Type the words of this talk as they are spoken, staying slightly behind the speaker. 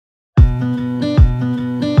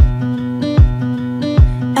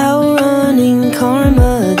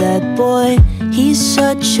He's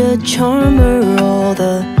such a charmer, all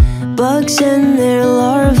the bugs and their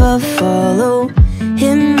larvae follow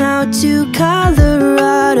him out to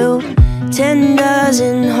Colorado. 10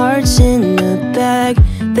 dozen hearts in a bag,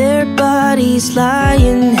 their bodies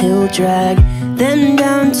lying, he'll drag them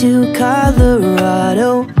down to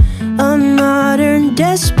Colorado. A modern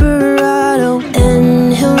desperado,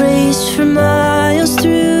 and he'll race for miles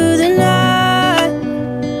through the night.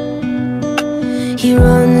 He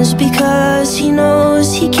runs because he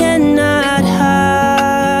knows he cannot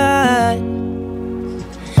hide.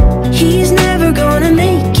 He's never gonna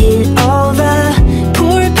make it, all the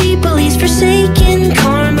poor people he's forsaken.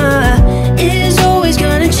 Karma is always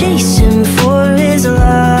gonna chase him for his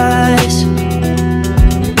lies.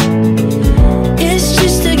 It's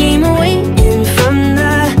just a game of waiting, from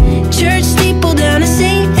the church steeple down to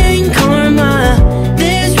Satan. Karma,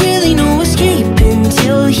 there's really no escaping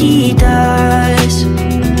till he dies.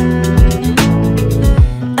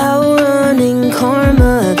 Outrunning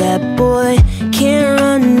karma, that boy can't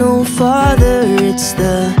run no farther. It's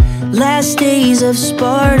the last days of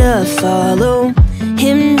Sparta, follow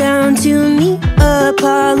him down to meet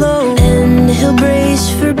Apollo, and he'll brace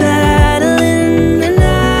for battle in the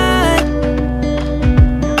night.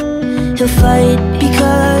 He'll fight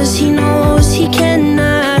because he knows he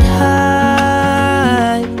cannot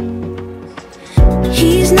hide.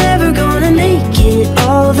 He's never gonna make it,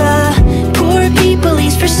 all the poor people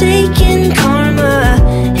he's forsaken. Karma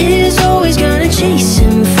is always gonna chase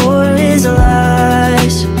him for his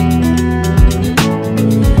lies.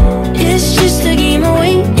 It's just a game of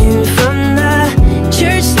waiting, from the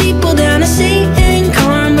church steeple down to Satan.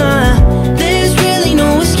 Karma, there's really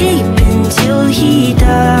no escaping till he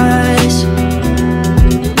dies.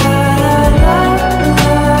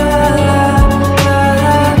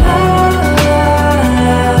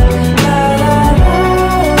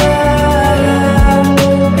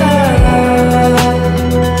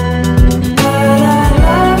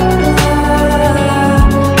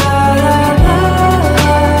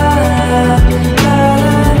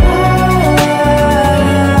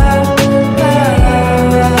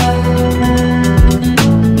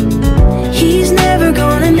 He's never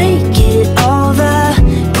gonna make it, all the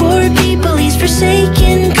poor people he's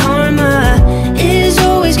forsaken. Karma is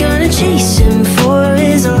always gonna chase him for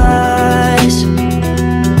his life.